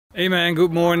Hey man,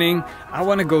 good morning. I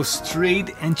want to go straight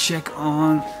and check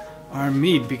on our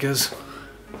meat because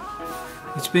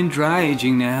it's been dry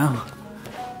aging now.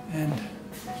 And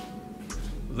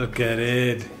look at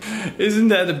it. Isn't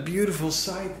that a beautiful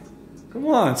sight? Come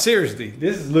on, seriously,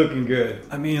 this is looking good.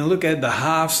 I mean, look at the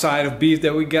half side of beef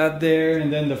that we got there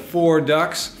and then the 4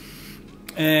 ducks.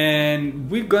 And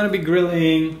we're gonna be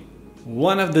grilling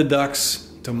one of the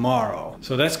ducks tomorrow.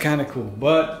 So that's kind of cool.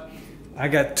 But I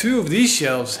got 2 of these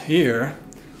shelves here,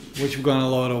 which we're gonna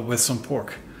load up with some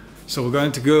pork. So we're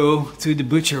going to go to the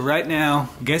butcher right now,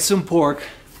 get some pork,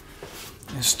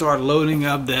 and start loading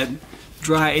up that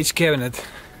dry aged cabinet.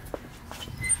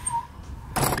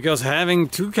 Because having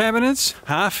 2 cabinets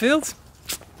half filled,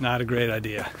 not a great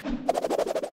idea.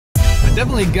 I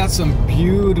definitely got some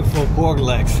beautiful pork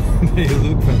legs. They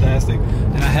look fantastic.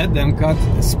 And I had them cut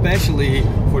especially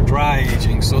for dry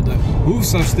aging. So the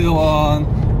hoofs are still on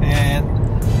and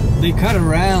they cut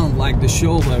around like the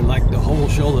shoulder, like the whole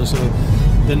shoulder. So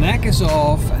the neck is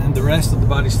off and the rest of the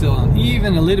body's still on.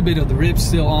 Even a little bit of the ribs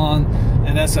still on.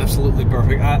 And that's absolutely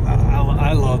perfect.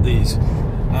 I love these.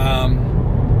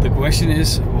 The question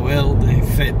is, will they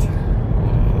fit?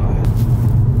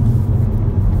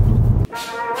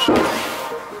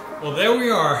 Well, there we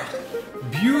are.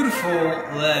 Beautiful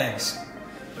legs.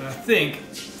 But I think,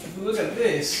 if you look at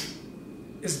this,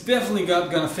 it's definitely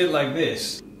not gonna fit like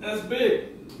this. That's big.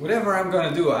 Whatever I'm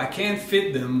gonna do, I can't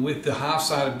fit them with the half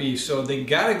side of beef, so they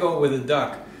gotta go with a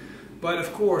duck. But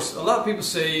of course, a lot of people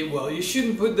say, well, you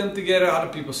shouldn't put them together.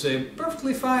 Other people say,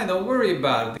 perfectly fine, don't worry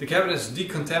about it. The cabinet is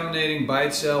decontaminating by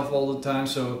itself all the time,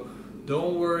 so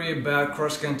don't worry about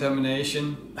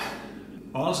cross-contamination.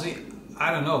 Honestly, I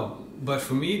don't know. But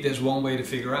for me, there's one way to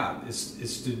figure out.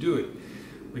 It's to do it.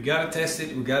 We gotta test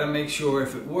it, we gotta make sure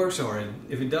if it works or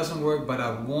if it doesn't work, but I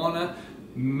wanna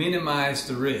minimize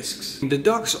the risks. The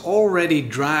duck's already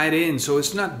dried in, so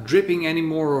it's not dripping any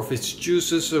more of its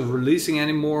juices or releasing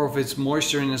any more of its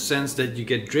moisture in a sense that you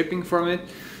get dripping from it.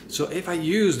 So if I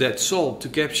use that salt to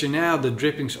capture now the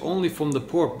drippings only from the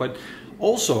pork, but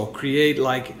also create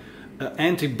like an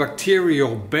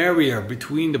antibacterial barrier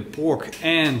between the pork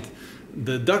and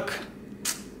the duck,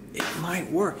 it might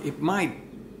work. It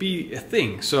might be a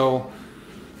thing. So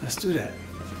let's do that.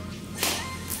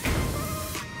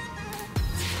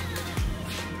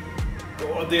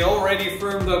 Oh, they already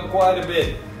firmed up quite a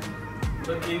bit.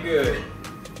 Looking good.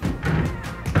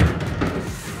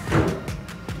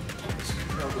 This could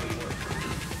probably work.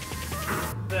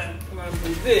 Then I'm gonna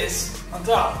put this on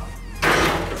top.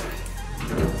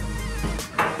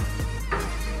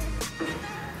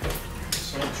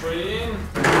 So tray in,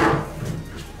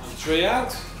 tray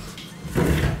out.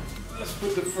 Let's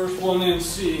put the first one in and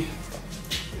see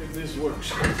if this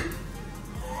works.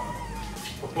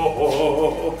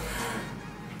 Oh,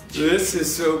 this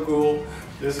is so cool.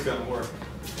 This is gonna work.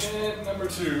 And number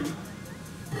 2.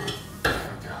 There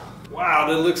we go. Wow,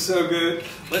 that looks so good.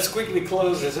 Let's quickly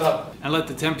close this up and let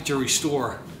the temperature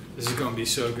restore. This is gonna be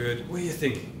so good. What are you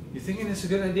thinking? You thinking it's a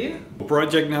good idea?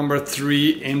 Project number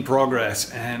 3 in progress,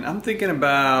 and I'm thinking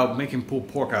about making pulled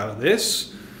pork out of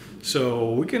this.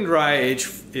 So we can dry age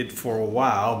it for a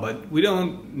while, but we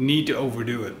don't need to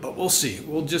overdo it. But we'll see.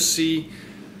 We'll just see.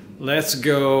 Let's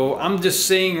go. I'm just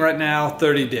saying right now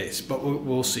 30 days, but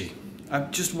we'll see. I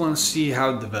just want to see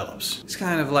how it develops. It's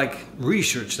kind of like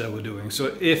research that we're doing.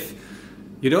 So if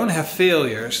you don't have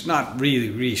failures, not really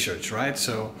research, right?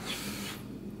 So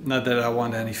not that I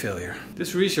want any failure.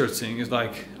 This research thing is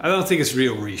like, I don't think it's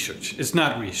real research. It's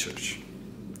not research.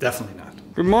 Definitely not.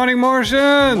 Good morning,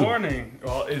 Morrison! Good morning.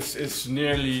 Well, it's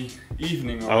nearly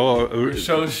evening. Oh, we're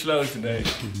so slow today.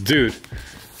 Dude,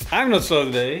 I'm not slow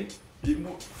today.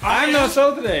 I'm not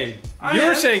slow today.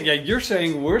 You're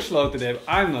saying we're slow today, but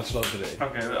I'm not slow today.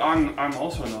 Okay, but I'm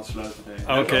also not slow today.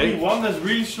 Okay. There's only one that's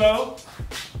really slow.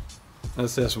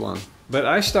 That's this one. But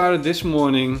I started this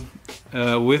morning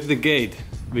with the gate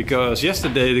because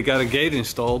yesterday they got a gate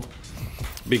installed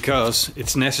because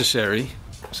it's necessary.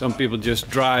 Some people just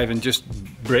drive and just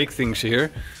break things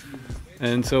here,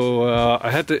 and so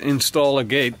I had to install a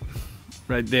gate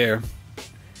right there.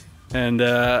 And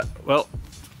well,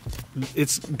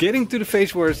 it's getting to the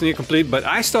phase where it's near complete, but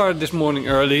I started this morning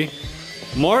early.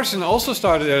 Morrison also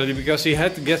started early because he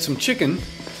had to get some chicken,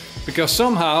 because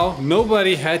somehow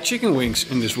nobody had chicken wings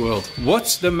in this world.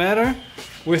 What's the matter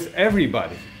with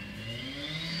everybody?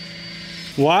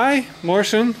 Why,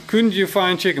 Morrison, couldn't you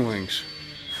find chicken wings?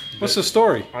 What's the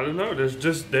story? I don't know,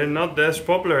 they're not as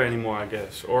popular anymore, I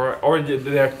guess. Or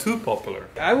they're too popular.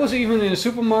 I was even in a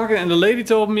supermarket and the lady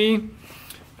told me,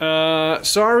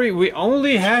 sorry, we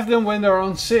only have them when they're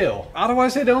on sale.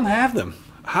 Otherwise they don't have them.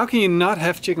 How can you not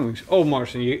have chicken wings? Oh,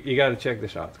 Marcin, you gotta check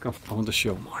this out. Come, I want to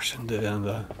show Marcin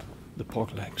the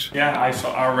pork legs. Yeah, I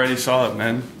already saw it,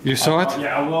 man. You saw it?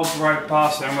 Yeah, I walked right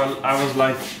past and I was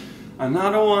like,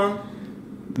 another one.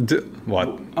 What?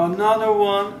 Another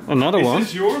one. Another one? Is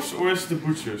this yours or is it the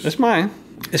butcher's? It's mine.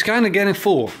 It's kind of getting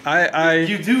full.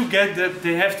 You do get that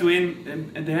they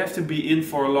have to be in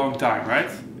for a long time, right?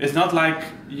 It's not like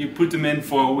you put them in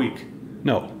for a week.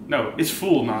 No. No, it's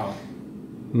full now.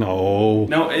 No.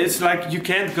 No, it's like you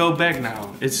can't go back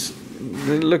now. It's...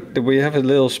 Look, we have a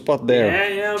little spot there.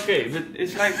 Yeah, okay, but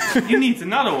it's like you need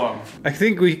another one. I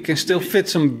think we can still fit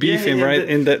some beef in, right?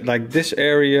 In that, like this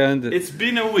area. It's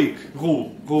been a week.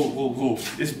 Rule.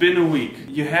 It's been a week.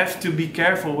 You have to be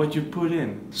careful what you put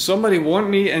in. Somebody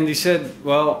warned me and he said,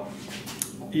 well,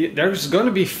 there's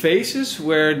gonna be phases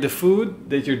where the food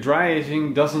that you're dry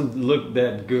aging doesn't look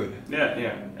that good.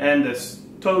 Yeah, and that's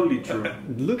totally true.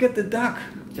 Look at the duck.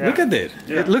 Yeah. Look at it.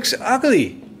 Yeah. It looks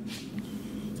ugly.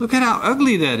 Look at how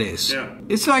ugly that is. Yeah.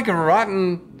 It's like a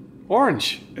rotten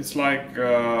orange. It's like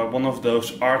one of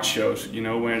those art shows, you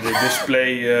know, where they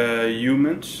display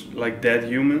humans, like dead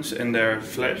humans, and their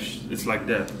flesh. It's like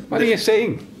that. What are you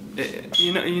saying?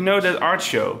 You know that art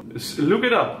show? Look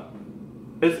it up.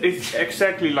 It's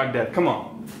exactly like that. Come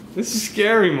on. This is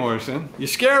scary, Morrison. You're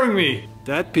scaring me.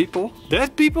 Dead people?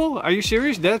 Dead people? Are you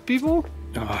serious? Dead people?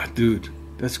 Ah, oh, dude,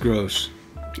 that's gross.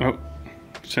 Oh,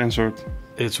 censored.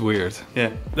 It's weird.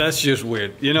 Yeah. That's just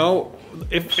weird. You know,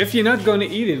 if you're not going to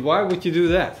eat it, why would you do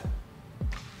that?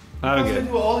 I don't get it.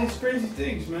 Do all these crazy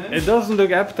things, man. It doesn't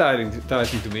look appetizing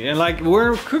to me. And like,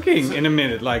 we're cooking in a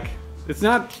minute. Like, it's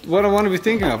not what I want to be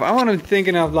thinking of. I want to be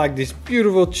thinking of like these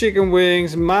beautiful chicken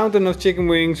wings, mountain of chicken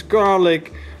wings,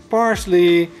 garlic,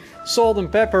 parsley, salt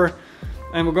and pepper.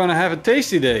 And we're going to have a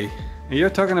tasty day. And you're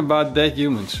talking about dead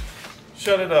humans.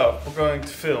 Shut it up. We're going to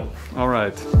film. All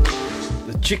right.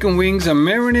 The chicken wings are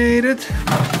marinated.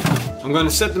 I'm gonna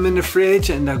set them in the fridge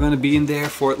and they're gonna be in there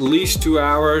for at least 2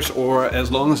 hours or as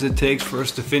long as it takes for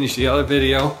us to finish the other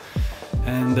video.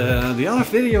 And the other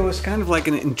video is kind of like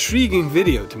an intriguing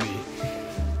video to me.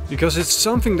 Because it's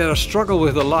something that I struggle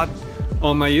with a lot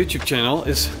on my YouTube channel.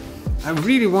 Is I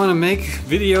really want to make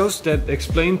videos that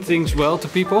explain things well to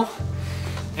people.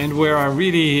 And where I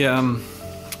really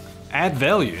add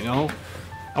value, you know.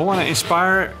 I want to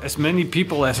inspire as many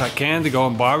people as I can to go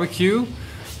and barbecue,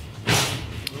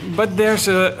 but there's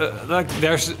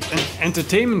there's an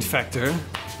entertainment factor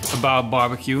about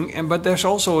barbecuing, but there's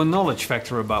also a knowledge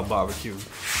factor about barbecuing.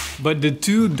 But the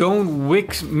two don't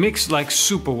mix like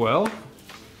super well.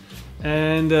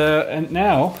 And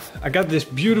now I got this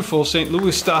beautiful St.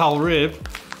 Louis style rib,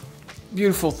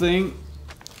 beautiful thing,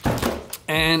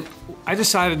 and I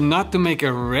decided not to make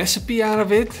a recipe out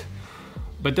of it.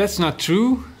 But that's not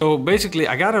true. So basically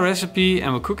I got a recipe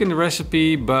and we're cooking the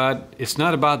recipe, but it's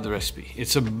not about the recipe.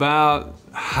 It's about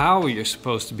how you're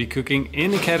supposed to be cooking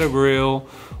in a kettle grill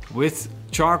with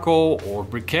charcoal or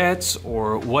briquettes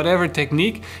or whatever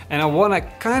technique. And I want to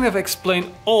kind of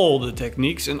explain all the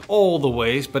techniques and all the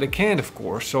ways, but I can't, of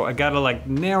course. So I gotta like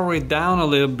narrow it down a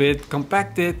little bit,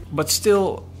 compact it, but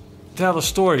still tell a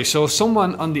story. So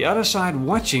someone on the other side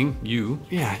watching you,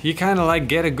 yeah, you kind of like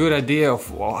get a good idea of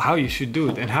how you should do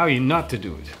it and how you not to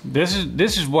do it.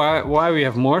 This is why we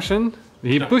have Morrison.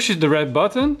 He pushes the red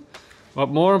button, but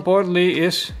more importantly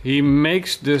is he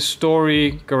makes the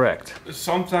story correct.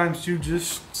 Sometimes you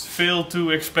just fail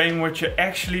to explain what you're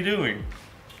actually doing.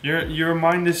 Your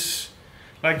mind is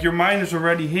like your mind is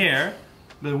already here,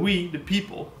 but the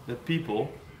people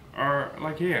are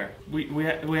like here.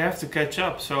 We have to catch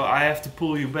up, so I have to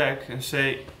pull you back and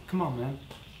say, come on, man,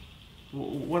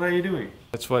 what are you doing?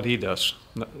 That's what he does.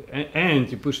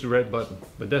 And you push the red button,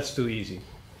 but that's too easy.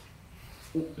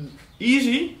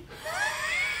 Easy?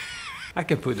 I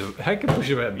can push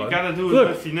the red button. You gotta do it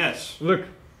with finesse. Look.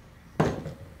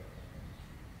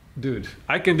 Dude,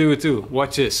 I can do it too.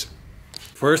 Watch this.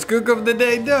 First cook of the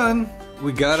day done.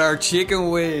 We got our chicken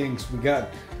wings. We got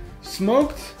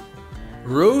smoked,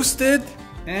 roasted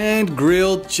and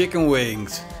grilled chicken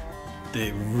wings.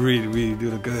 They really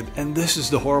do look good. And this is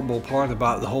the horrible part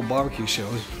about the whole barbecue show.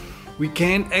 We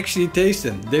can't actually taste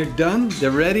them. They're done,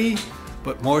 they're ready,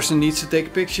 but Morrison needs to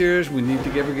take pictures. We need to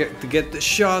get the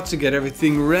shots, to get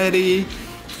everything ready.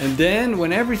 And then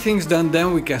when everything's done,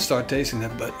 then we can start tasting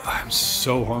them. But I'm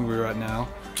so hungry right now.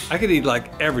 I could eat like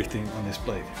everything on this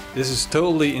plate. This is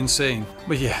totally insane.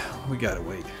 But yeah, we gotta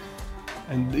wait.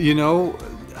 And you know,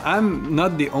 I'm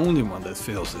not the only one that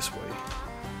feels this way.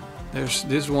 There's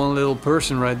this one little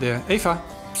person right there. Eva!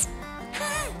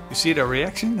 You see the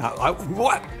reaction?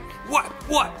 What?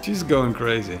 She's going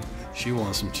crazy. She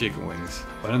wants some chicken wings.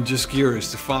 But I'm just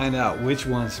curious to find out which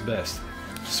one's best.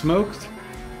 Smoked,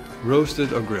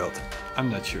 roasted or grilled. I'm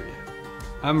not sure yet.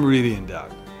 I'm really in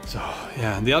doubt. So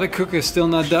yeah, the other cook is still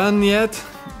not done yet.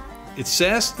 It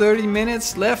says 30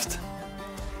 minutes left,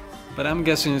 but I'm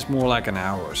guessing it's more like an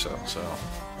hour or so. So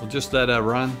we'll just let that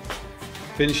run.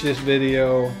 Finish this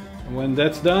video, and when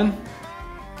that's done,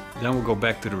 then we'll go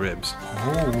back to the ribs.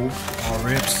 Oh, our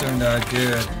ribs turned out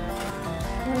good.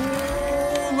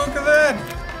 Oh, look at that!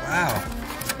 Wow.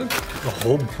 Look, the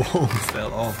whole bone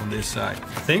fell off on this side.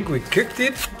 I think we cooked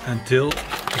it until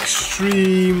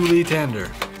extremely tender.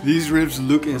 These ribs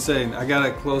look insane. I got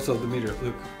a close up the meter.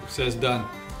 Look, it says done.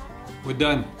 We're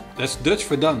done. That's Dutch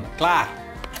for done. Klaar.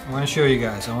 I want to show you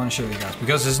guys.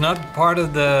 Because it's not part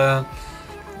of the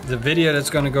video that's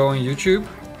gonna go on YouTube,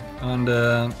 on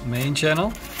the main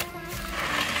channel.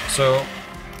 So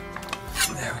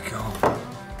there we go.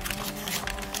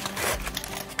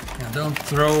 Now don't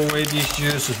throw away these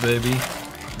juices, baby.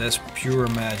 That's pure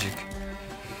magic.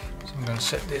 So I'm gonna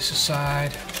set this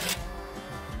aside.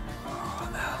 Oh,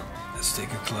 now let's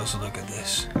take a closer look at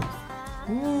this.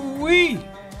 Ooh-wee!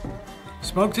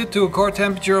 Smoked it to a core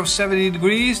temperature of 70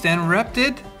 degrees, then wrapped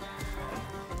it.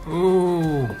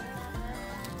 Ooh.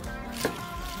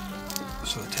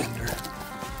 So tender.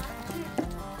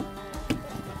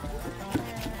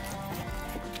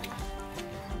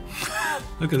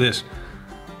 Look at this.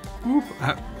 Whoop.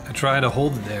 I try to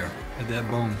hold it there at that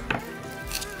bone.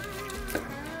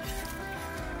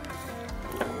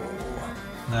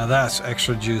 Now that's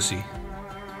extra juicy.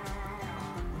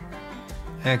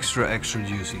 Extra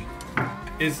juicy.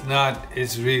 It's not,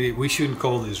 it's really, we shouldn't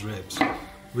call this ribs.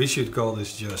 We should call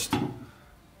this just,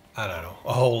 I don't know,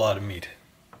 a whole lot of meat.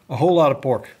 A whole lot of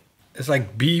pork. It's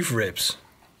like beef ribs.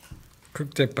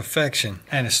 Cooked to perfection.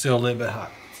 And it's still a little bit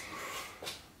hot.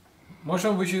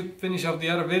 Morson, we should finish off the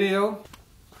other video.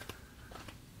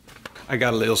 I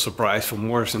got a little surprise from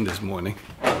Morson this morning.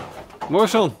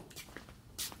 Morson!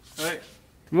 Hey.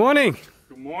 Good morning!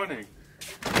 Good morning.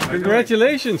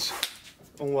 Congratulations!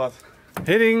 On what?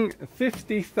 Hitting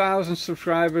 50,000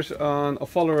 subscribers on, or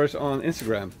followers on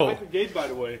Instagram. I like the gate, by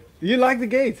the way. You like the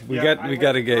gate? We got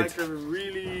a gate. Like a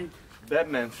really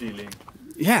Batman feeling.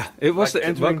 Yeah, it was like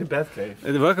entering the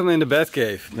Batcave. Welcome in the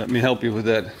Batcave. Let me help you with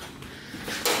that.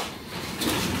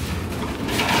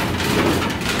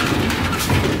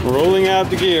 Rolling out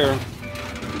the gear.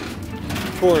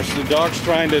 Of course, the dog's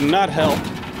trying to not help.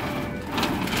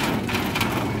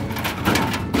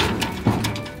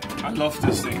 I love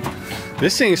this thing.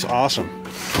 This thing is awesome.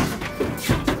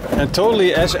 And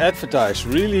totally as advertised.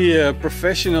 Really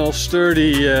professional,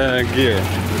 sturdy gear.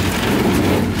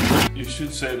 You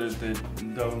should say that they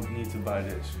don't need to buy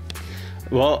this.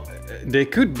 Well, they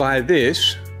could buy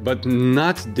this, but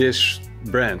not this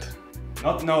brand.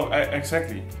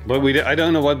 Exactly. But I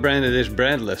don't know what brand it is,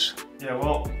 brandless. Yeah,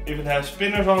 well, if it has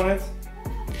spinners on it,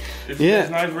 if it has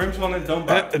nice rims on it, don't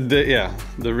buy it.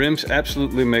 The rims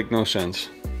absolutely make no sense.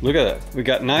 Look at that. We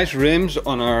got nice rims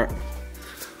on our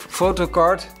photo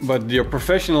card, but your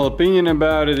professional opinion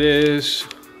about it is...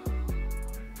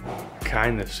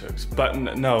 Kinda sucks, but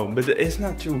no, but it's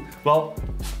not true. Well,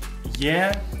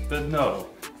 yeah, but no.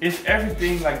 If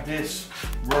everything like this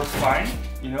worked fine,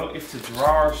 you know, if the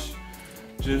drawers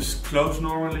just close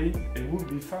normally, it would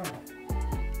be fine.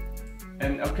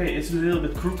 And okay, it's a little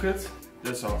bit crooked,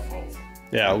 that's our fault.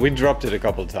 Yeah, we dropped it a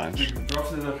couple of times. We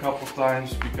dropped it a couple of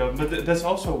times because, but that's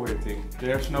also a weird thing.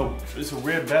 It's a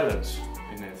weird balance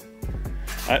in it.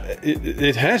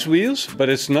 It has wheels, but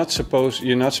it's not supposed.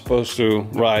 You're not supposed to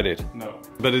ride it. No.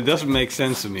 But it doesn't make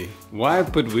sense to me. Why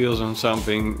put wheels on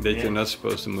something that you're not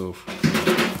supposed to move?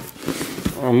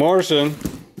 Oh, Morrison.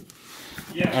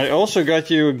 Yeah. I also got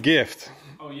you a gift.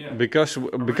 Oh yeah.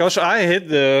 Because I hit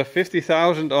the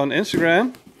 50,000 on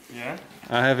Instagram. Yeah.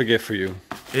 I have a gift for you.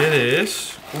 It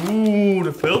is. Ooh,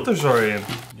 the filters are in.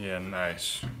 Yeah,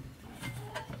 nice.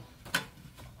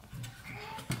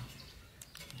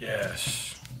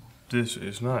 Yes. This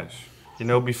is nice. You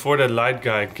know, before that light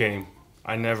guy came,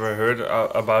 I never heard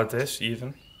about this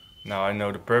even. Now I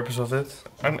know the purpose of it.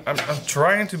 I'm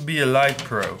trying to be a light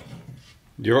pro.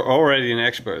 You're already an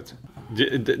expert.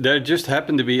 There just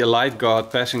happened to be a light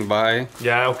god passing by.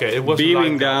 Yeah, okay, it was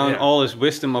beaming down all his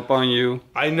wisdom upon you.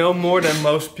 I know more than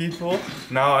most people.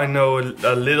 Now I know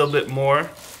a little bit more,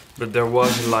 but there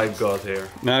was a light god here.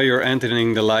 Now you're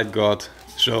entering the light god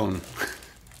zone.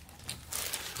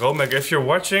 Romek, if you're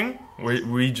watching,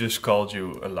 we just called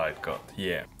you a light god.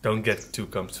 Yeah, don't get too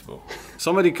comfortable.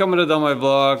 Somebody commented on my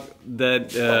blog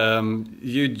that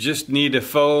you just need a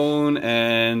phone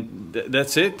and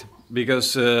that's it.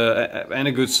 because and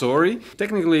a good story.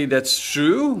 Technically that's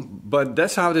true, but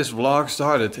that's how this vlog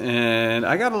started, and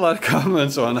I got a lot of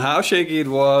comments on how shaky it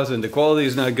was and the quality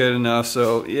is not good enough,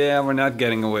 so yeah, we're not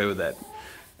getting away with that.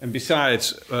 And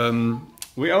besides,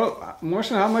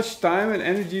 Morrison, how much time and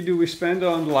energy do we spend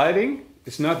on lighting?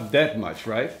 It's not that much,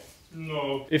 right?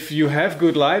 No. If you have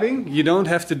good lighting, you don't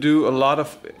have to do a lot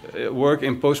of work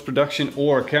in post-production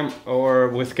or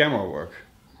with camera work.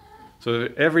 So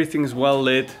if everything's well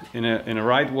lit in a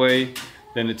right way,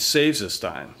 then it saves us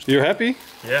time. You're happy?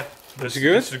 Yeah. That's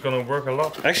good? This is gonna work a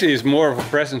lot. Actually, it's more of a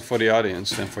present for the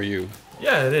audience than for you.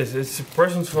 Yeah, it is. It's a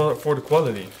present for the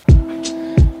quality.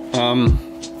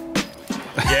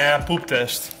 Yeah, poop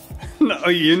test. No,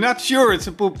 you're not sure it's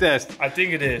a poop test. I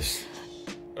think it is.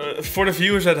 For the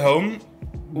viewers at home,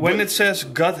 when it says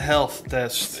gut health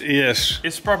test, yes,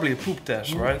 it's probably a poop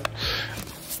test, right?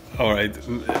 All right.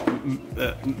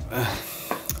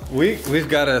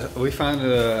 We found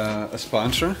a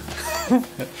sponsor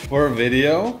for a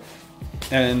video,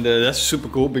 and that's super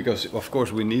cool because of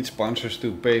course we need sponsors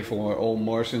to pay for all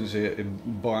Morrison's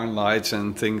barn lights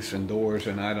and things and doors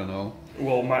and I don't know.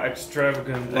 Well, my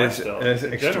extravagant lifestyle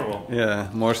in general. Yeah,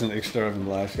 Morrison extravagant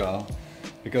lifestyle.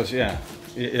 Because yeah,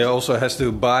 he also has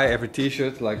to buy every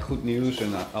t-shirt like Good News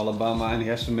and Alabama, and he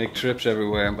has to make trips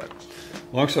everywhere. But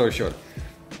long story short,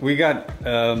 we got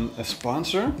a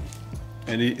sponsor,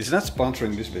 and he's not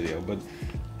sponsoring this video, but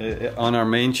on our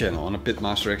main channel, on a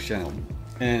Pitmaster X channel.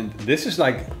 And this is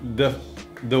like the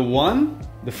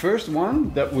first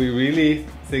one that we really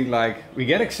think like we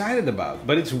get excited about,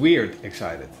 but it's weird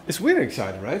excited. It's weird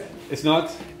excited, right? It's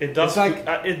not. It does. It's like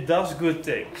it does good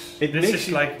things.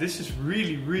 This is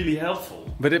really helpful.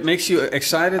 But it makes you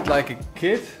excited like a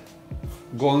kid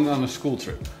going on a school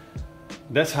trip.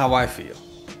 That's how I feel.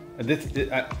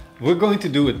 We're going to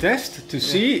do a test to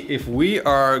see if we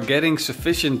are getting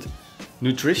sufficient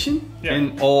nutrition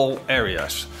in all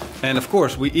areas. And of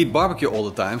course, we eat barbecue all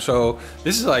the time, so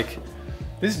this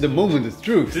is the moment of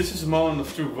truth. This is the moment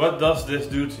of truth. What does this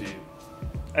do to you?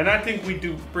 And I think we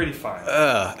do pretty fine.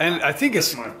 And I think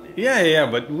it's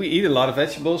but we eat a lot of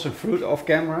vegetables and fruit off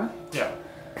camera. Yeah.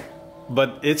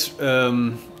 But it's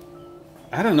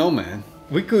I don't know, man.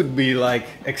 We could be like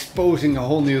exposing a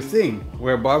whole new thing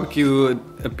where barbecue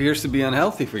appears to be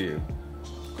unhealthy for you.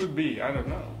 Could be, I don't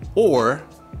know. Or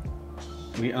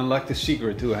we unlock the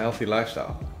secret to a healthy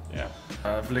lifestyle. Yeah,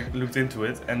 I've looked into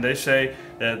it, and they say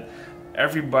that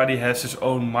everybody has his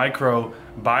own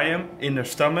microbiome in their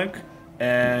stomach,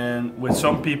 and with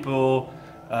some people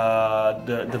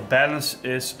the balance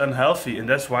is unhealthy, and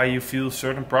that's why you feel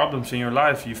certain problems in your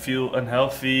life. You feel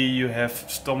unhealthy, you have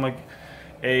stomach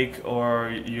ache, or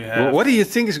you have... Well, what do you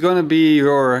think is going to be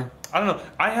your... I don't know,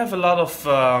 I have a lot of,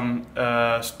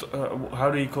 how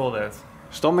do you call that?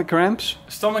 Stomach cramps?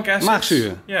 Stomach acid.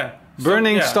 Maagzuur. Yeah.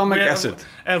 Burning stomach acid.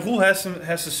 And Roel has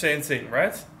the same thing,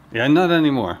 right? Yeah, not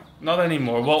anymore. Not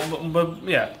anymore. Well, but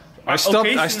yeah. I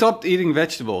stopped eating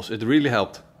vegetables. It really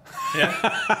helped. Yeah.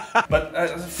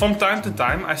 But from time to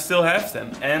time, I still have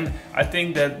them, and I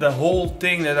think that the whole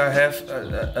thing that I have,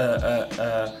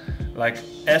 like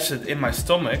acid in my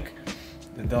stomach,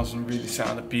 that doesn't really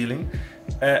sound appealing.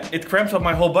 It cramps up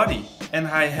my whole body, and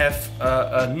I have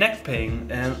neck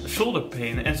pain and shoulder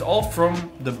pain, and it's all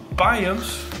from the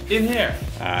biomes in here.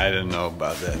 I don't know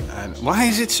about that. Why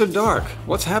is it so dark?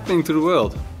 What's happening to the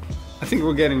world? I think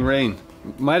we're getting rain.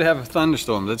 Might have a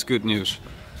thunderstorm. That's good news.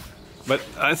 But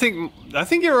I think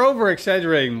you're over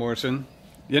exaggerating, Morrison.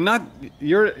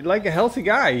 You're like a healthy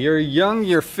guy. You're young,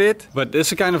 you're fit, but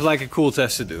this is kind of like a cool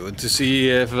test to do, to see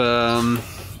if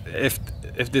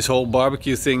this whole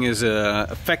barbecue thing is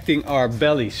affecting our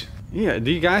bellies. Yeah, do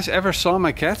you guys ever saw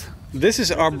my cat? This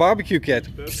is our barbecue cat.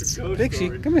 Dixie,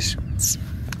 come eens.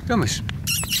 Come eens.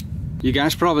 You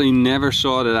guys probably never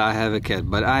saw that I have a cat,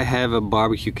 but I have a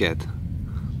barbecue cat.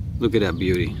 Look at that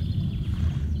beauty.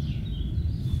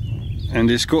 And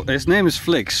his name is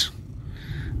Flix.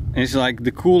 He's like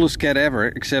the coolest cat ever,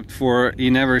 except for he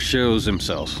never shows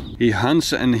himself. He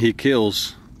hunts and he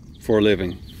kills for a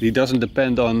living. He doesn't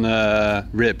depend on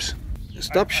ribs.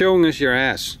 Stop showing us your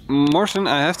ass. Morrison,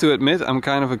 I have to admit, I'm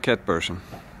kind of a cat person.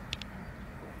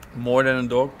 More than a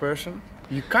dog person?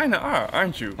 You kinda are,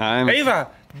 aren't you? Eva,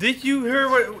 did you hear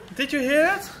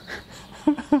that?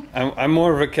 I'm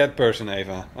more of a cat person,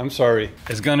 Eva. I'm sorry.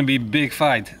 It's gonna be a big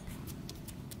fight.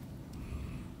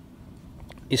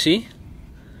 You see?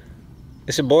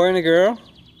 It's a boy and a girl.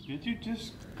 Did you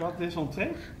just got this on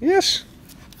tape? Yes.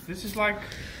 This is like...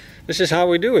 This is how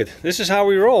we do it. This is how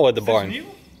we roll at the barn. New?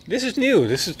 This is new.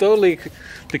 This is totally...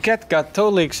 The cat got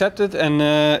totally accepted and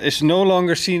is no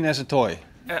longer seen as a toy.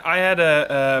 I had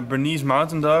a Bernese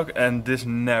mountain dog, and this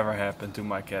never happened to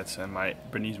my cats and my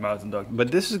Bernese mountain dog.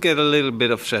 But this is get a little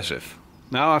bit obsessive.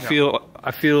 Now I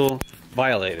feel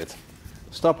violated.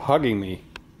 Stop hugging me,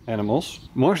 animals.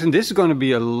 Morrison, this is going to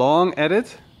be a long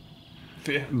edit.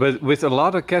 Yeah. But with a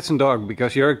lot of cats and dogs,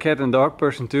 because you're a cat and dog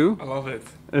person too. I love it.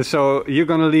 And so you're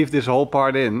going to leave this whole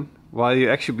part in, while you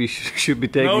actually should be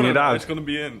taking it out. No, it's going to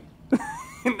be in.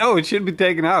 No, it should be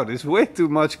taken out. It's way too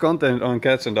much content on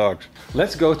cats and dogs.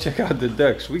 Let's go check out the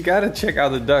ducks. We gotta check out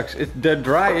the ducks. They're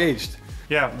dry aged.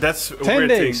 Yeah, that's a 10 weird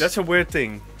days. thing. That's a weird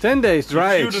thing. 10 days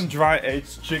dry You aged. shouldn't dry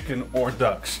age chicken or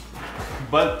ducks.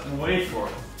 But wait for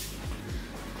it.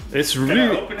 It's Can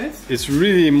really, I open it? it's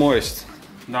really moist.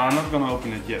 No, I'm not gonna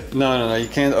open it yet. No, you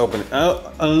can't open it.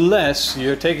 Unless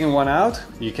you're taking one out,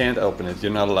 you can't open it.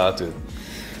 You're not allowed to.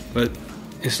 But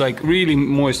it's like really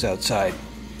moist outside.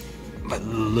 But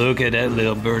look at that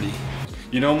little birdie.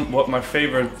 You know what my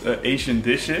favorite Asian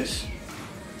dish is?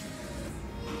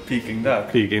 Peking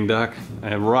duck. Peking duck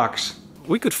and rocks.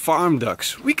 We could farm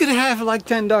ducks. We could have like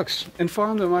 10 ducks and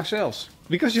farm them ourselves.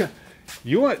 Because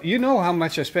you know how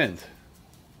much I spent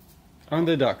on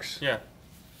the ducks. Yeah.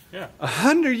 Yeah.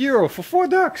 €100 for 4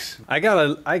 ducks. I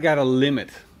got a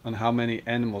limit on how many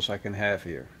animals I can have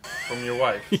here. From your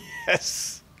wife.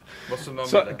 Yes. What's the number?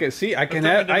 So then? okay, see, I can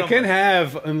number.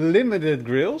 have unlimited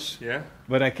grills, Yeah.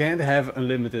 but I can't have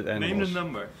unlimited animals. Name the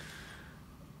number.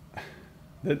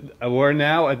 We're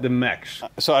now at the max.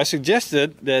 So I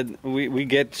suggested that we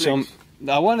get some.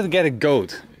 I wanted to get a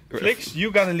goat. Flix,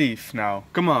 you gotta leave now.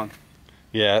 Come on.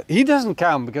 Yeah, he doesn't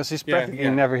count because he's Yeah, practically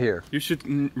yeah. never here. You should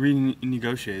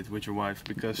renegotiate with your wife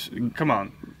because, come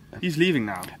on, he's leaving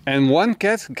now. And one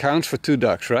cat counts for 2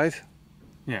 ducks, right?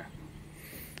 Yeah.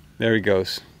 There he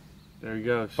goes. There he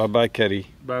goes. Bye bye, Caddy.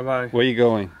 Bye bye. Where you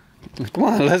going? Come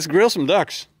on, let's grill some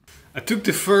ducks. I took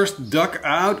the first duck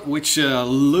out, which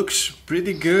looks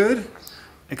pretty good.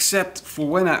 Except for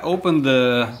when I opened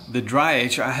the dry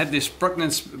age, I had this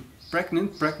pregnant,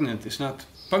 it's not,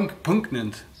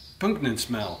 pugnant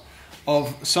smell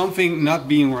of something not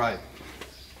being right.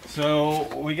 So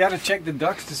we gotta check the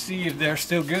ducks to see if they're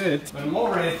still good. But I'm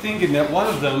already thinking that one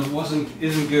of them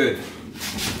isn't good.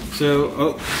 So,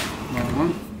 wrong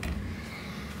one.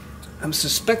 I'm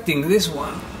suspecting this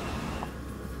one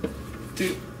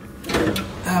to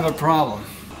have a problem.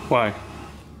 Why?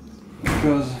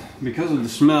 Because of the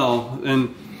smell,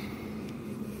 and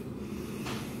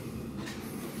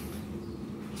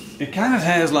it kind of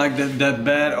has like that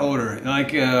bad odor,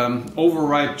 like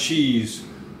overripe cheese,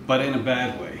 but in a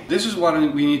bad way. This is what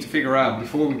we need to figure out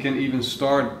before we can even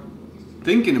start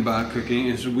thinking about cooking.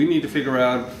 Is we need to figure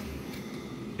out,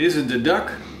 is it the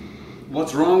duck?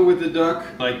 What's wrong with the duck?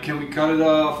 Like, can we cut it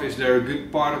off? Is there a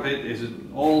good part of it? Is it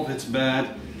all of it's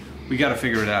bad? We gotta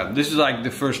figure it out. This is like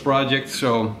the first project,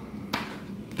 so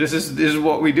this is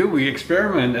what we do. We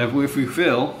experiment, and if we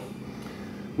fail,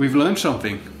 we've learned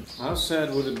something. How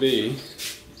sad would it be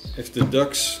if the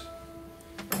ducks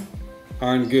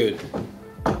aren't good?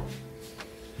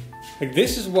 Like,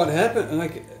 this is what happened.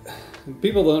 Like,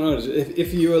 people don't notice.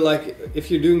 If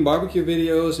you're doing barbecue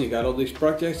videos and you got all these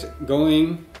projects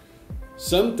going,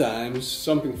 sometimes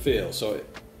something fails. So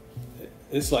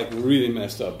it's like really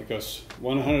messed up because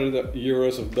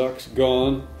 €100 of ducks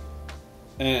gone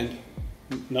and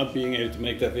not being able to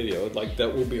make that video. Like,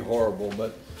 that would be horrible,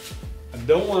 but I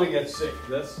don't want to get sick.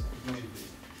 That's the main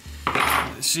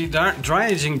thing. See, dry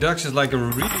aging ducks is like a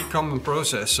really common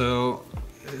process. So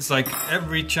it's like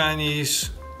every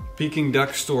Chinese Peking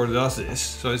duck store does this.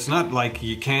 So it's not like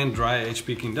you can't dry age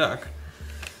Peking duck.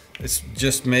 It's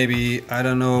just maybe I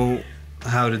don't know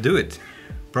how to do it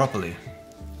properly.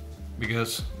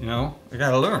 Because, you know, I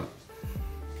gotta learn.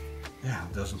 Yeah,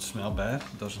 it doesn't smell bad,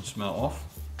 it doesn't smell off.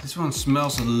 This one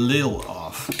smells a little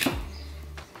off.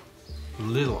 A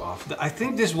little off. I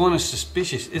think this one is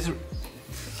suspicious. It's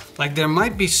like there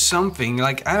might be something,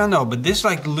 like, I don't know, but this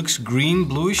like looks green,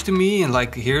 bluish to me, and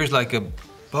like here's like a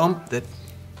bump that,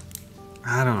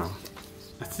 I don't know.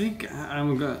 I think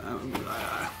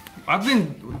I've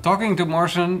been talking to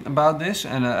Morrison about this,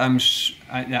 and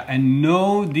I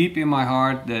know deep in my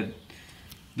heart that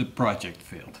the project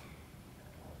failed.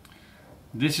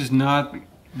 This is not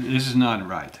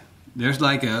right. There's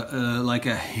like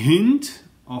a hint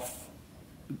of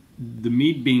the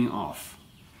meat being off,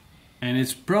 and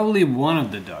it's probably one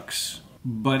of the ducks.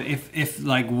 But if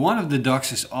like one of the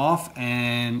ducks is off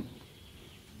and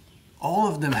all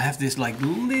of them have this like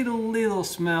little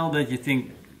smell that you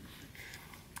think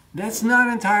that's not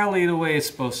entirely the way it's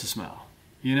supposed to smell.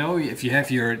 You know, if you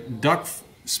have your duck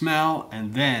smell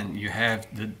and then you have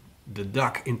the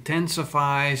duck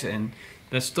intensifies and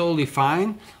That's totally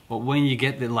fine. But when you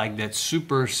get the, like that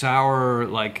super sour,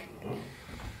 like,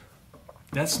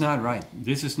 that's not right.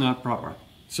 This is not proper.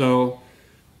 So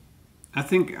I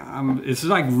think it's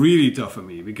like really tough for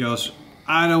me because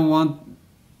I don't want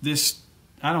this.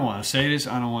 I don't want to say this.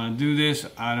 I don't want to do this.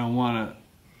 I don't want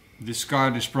to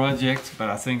discard this project, but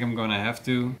I think I'm gonna have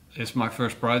to. It's my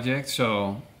first project,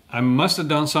 so I must have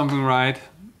done something right.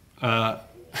 I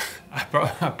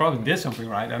probably did something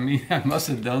right. I mean, I must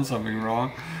have done something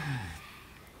wrong.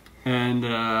 And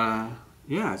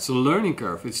yeah, it's a learning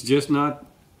curve. It's just not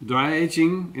dry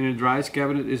aging in a dry age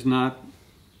cabinet is not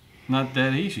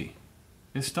that easy.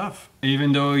 It's tough.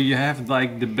 Even though you have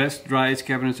like the best dry age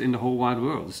cabinets in the whole wide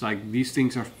world, it's like these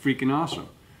things are freaking awesome.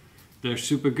 They're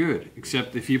super good.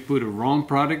 Except if you put a wrong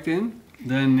product in,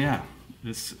 then yeah,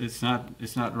 it's not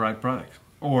the right product.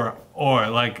 Or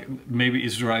like maybe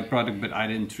it's the right product, but I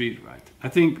didn't treat it right. I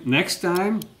think next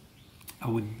time I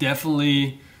would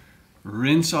definitely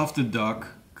rinse off the duck,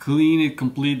 clean it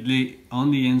completely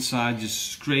on the inside,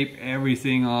 just scrape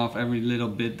everything off, every little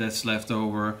bit that's left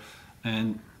over,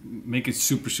 and make it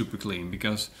super clean,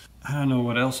 because I don't know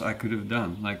what else I could have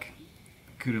done. Like,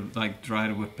 I could have like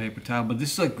dried it with paper towel, but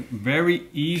this is like very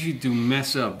easy to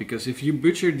mess up, because if you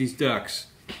butcher these ducks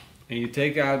and you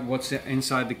take out what's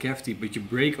inside the cavity, but you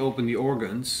break open the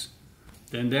organs,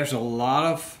 then there's a lot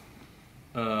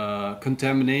of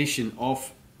contamination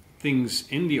of things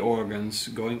in the organs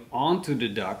going onto the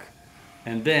duck,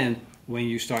 and then when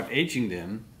you start aging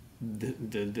them,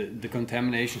 the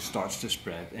contamination starts to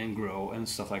spread and grow and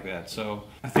stuff like that. So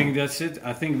I think that's it.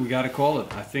 I think we gotta call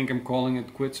it. I think I'm calling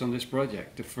it quits on this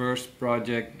project. The first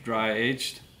project, dry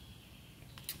aged,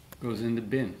 goes in the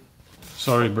bin.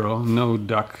 Sorry bro, no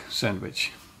duck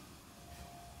sandwich.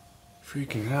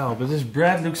 Freaking hell, but this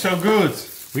bread looks so good.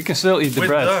 We can still eat the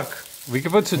bread. With duck. We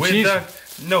can put some With cheese. duck.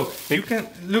 No, you can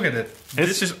look at it.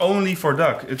 This is only for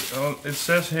duck. It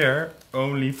says here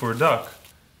only for duck.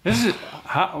 This is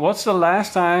what's the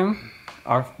last time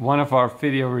one of our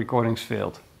video recordings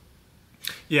failed?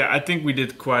 Yeah, I think we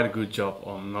did quite a good job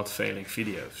on not failing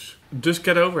videos. Just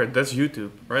get over it. That's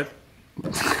YouTube, right?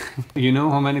 You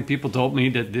know how many people told me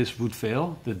that this would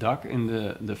fail, the duck in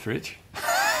the fridge?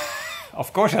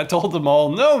 Of course I told them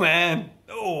all, no man,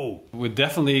 no. We're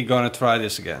definitely gonna try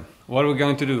this again. What are we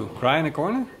going to do? Cry in a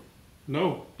corner?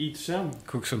 No, eat salmon.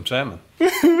 Cook some salmon.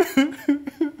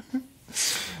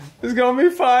 It's gonna be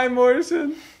fine,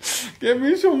 Morrison. Give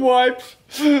me some wipes.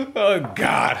 Oh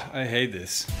God, I hate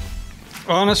this.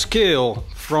 On a scale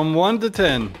from 1 to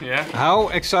 10, yeah, how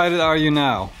excited are you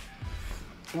now?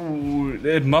 Ooh,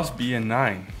 it must be a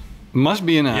 9. Must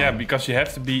be a 9. Yeah, because you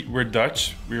have to be. We're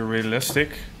Dutch. We're realistic.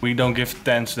 We don't give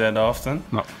 10s that often.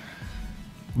 No.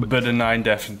 But a 9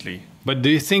 definitely. But do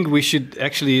you think we should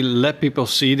actually let people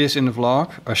see this in the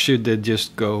vlog, or should they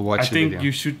just go watch the video? I think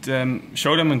you should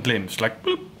show them a glimpse, like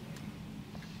bloop.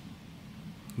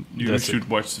 You should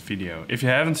watch the video. If you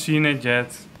haven't seen it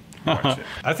yet, watch it.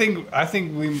 I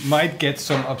think we might get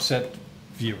some upset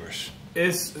viewers.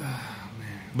 It's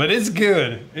but it's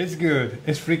good. It's good.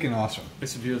 It's freaking awesome.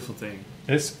 It's a beautiful thing.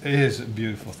 It is a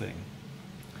beautiful thing.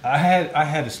 I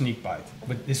had a sneak bite,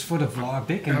 but it's for the vlog.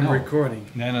 They can know. I'm recording.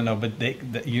 No. But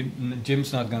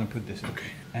Jim's not gonna put this in.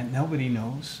 Okay. And nobody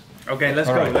knows. Okay, let's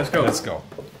go. Right, let's go. Let's go.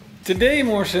 Today,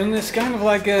 Morrison, is kind of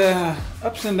like a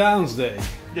ups and downs day.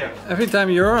 Yeah. Every time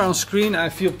you're on screen, I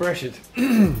feel pressured.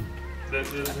 That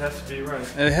has to be right.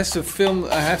 It has to film.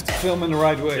 I have to film in the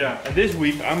right way. Yeah. And this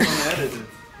week I'm gonna edit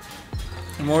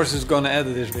it. Morris is gonna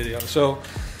edit this video. So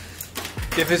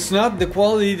if it's not the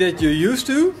quality that you're used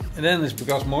to, then it's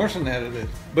because Morrison edited it.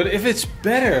 But if it's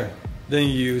better than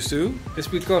you used to, it's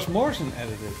because Morrison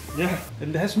edited it. Yeah.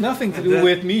 It has nothing to do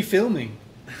with me filming.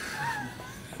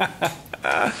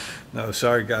 No,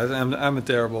 sorry guys. I'm a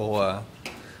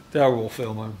terrible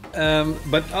filmer.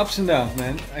 But ups and downs,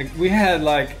 man. We had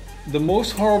like the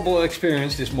most horrible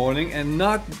experience this morning, and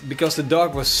not because the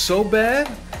dog was so bad,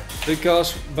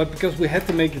 but because we had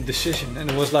to make a decision,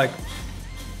 and it was like,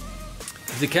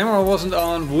 if the camera wasn't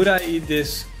on, would I eat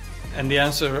this? And the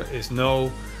answer is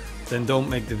no, then don't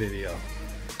make the video.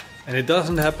 And it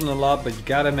doesn't happen a lot, but you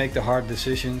gotta make the hard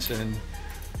decisions,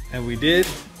 and we did,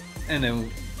 and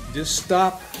then just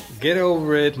stop, get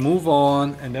over it, move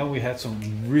on, and then we had some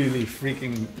really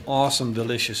freaking awesome,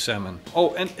 delicious salmon.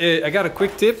 Oh, and I got a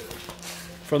quick tip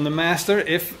from the master.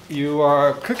 If you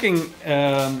are cooking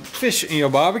fish in your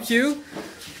barbecue,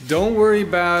 don't worry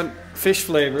about fish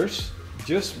flavors.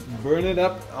 Just burn it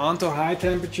up onto high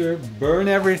temperature, burn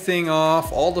everything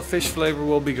off, all the fish flavor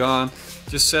will be gone.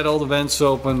 Just set all the vents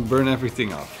open, burn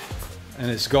everything off,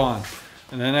 and it's gone.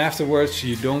 And then afterwards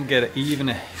you don't get even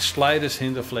a slightest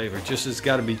hint of flavor. Just it's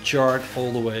got to be charred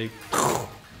all the way.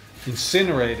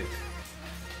 Incinerated.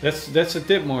 That's a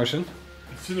tip, Morrison.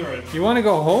 Incinerated. You want to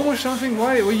go home or something?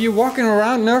 Why were you walking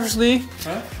around nervously?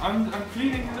 Huh? I'm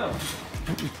cleaning it up.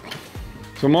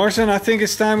 So Morrison, I think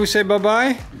it's time we say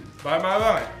bye-bye. Bye bye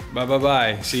bye. Bye bye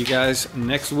bye. See you guys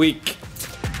next week.